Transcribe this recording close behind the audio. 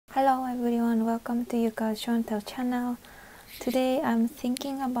Hello everyone, welcome to Yuka's Show and Tell channel. Today I'm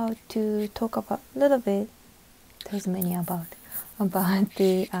thinking about to talk about a little bit, there's many about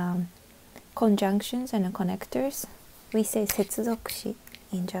the conjunctions and connectors. We say 接続詞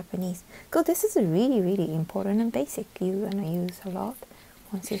in Japanese. So this is really important and basic. You're gonna use a lot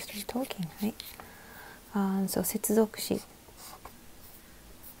once you start talking, right? So 接続詞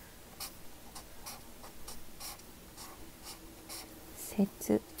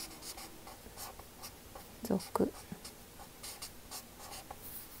接続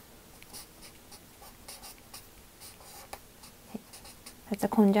That's a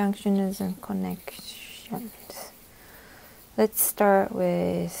conjunctions and connections. Let's start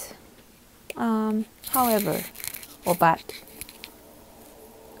with however or but.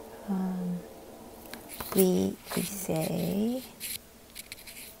 We say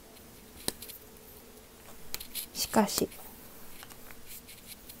しかし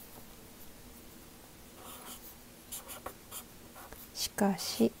しか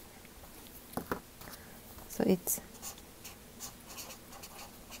し So it's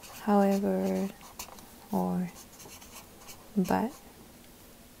however or but.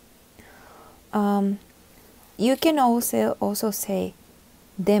 You can also say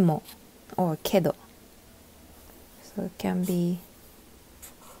でも or けど. So it can be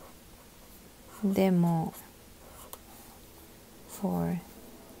でも or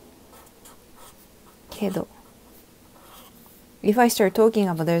けど. If I start talking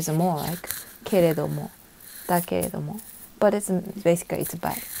about there's more like けれども だけれども but it's basically it's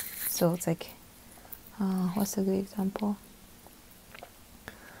but. So it's like what's a good example?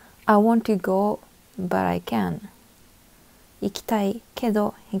 I want to go but I can. 行きたいけ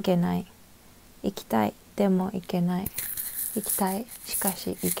ど行けない。行きたいでも行けない。行きたいしか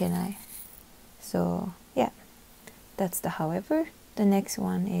し行けない。So yeah, that's the however. The next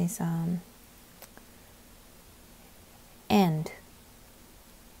one is and.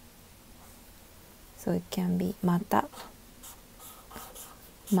 So it can be また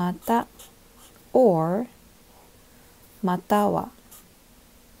また or または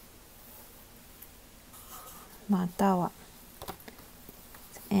または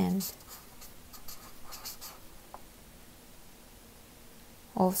and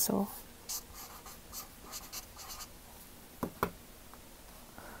also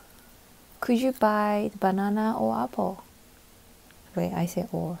could you buy banana or apple? Wait, I say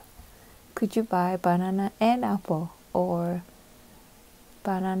or. Could you buy banana and apple? Or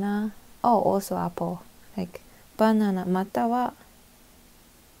banana, also apple. Like banana または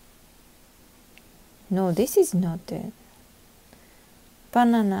No, this is not it.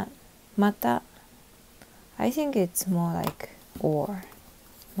 Banana また I think it's more like or.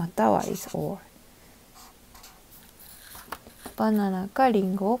 または is or. バナナかリ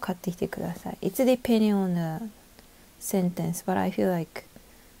ンゴを買ってきてください。It's depending on the sentence, but I feel like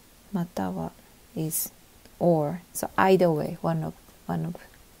または is or. So either way, one of.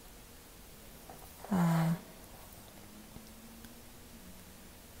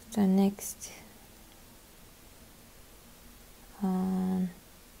 The next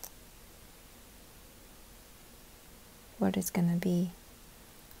what is gonna be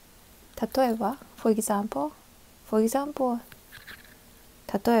例えば for example 例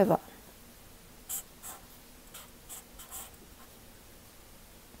え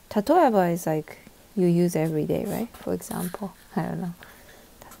ばis like you use every day, right? For example, I don't know.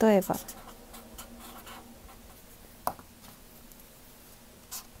 例えば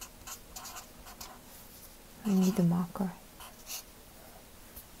I need a marker.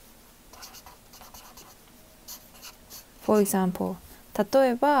 For example, 例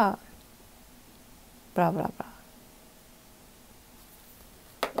えば blah blah blah.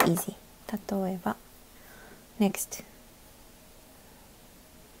 Easy. 例えば Next.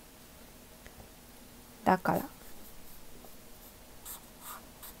 だから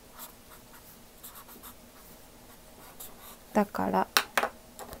だから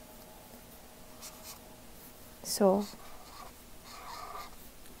そう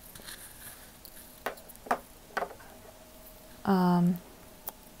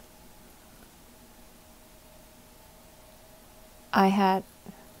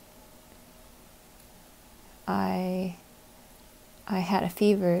I had a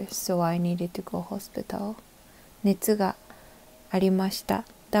fever, so I needed to go hospital. 熱がありました。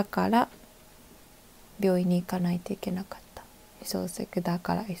だから病院に行かないといけなかった。So it's like だ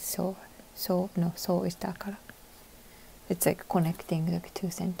から is so is だから。It's like connecting like two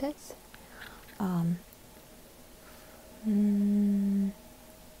sentences.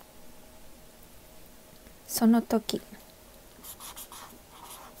 その時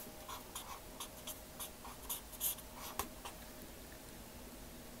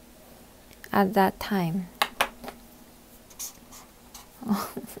at that time.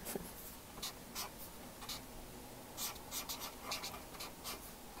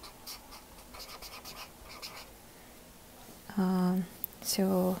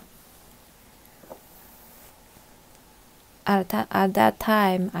 So at that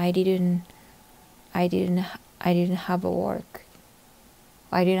time I didn't have a work.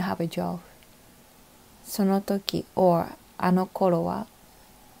 I didn't have a job. その時 or あの頃は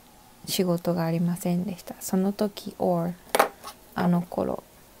仕事がありませんでした。その時 or あの頃。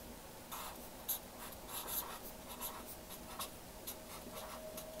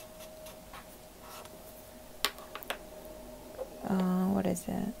What is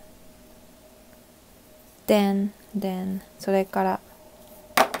it? Then それから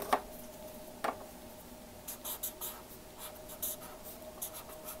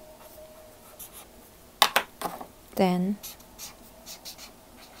then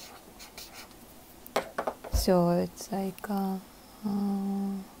so it's like oh,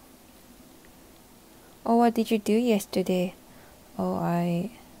 what did you do yesterday? Oh, I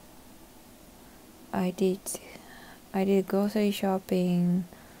did grocery shopping.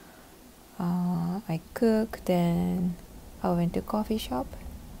 I cooked, then I went to coffee shop.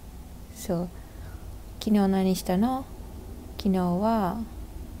 So 昨日何したの？昨日は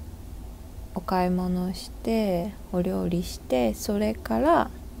お買い物してお料理してそれか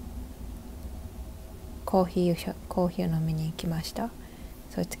らコーヒーを飲みに行きました。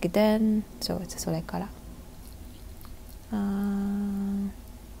So it's then, so it's それから。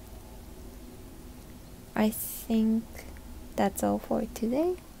I think that's all for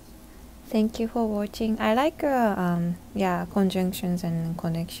today. Thank you for watching. I like conjunctions and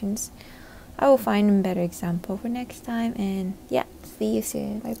connections. I will find a better example for next time, and yeah, see you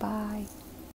soon. Bye bye.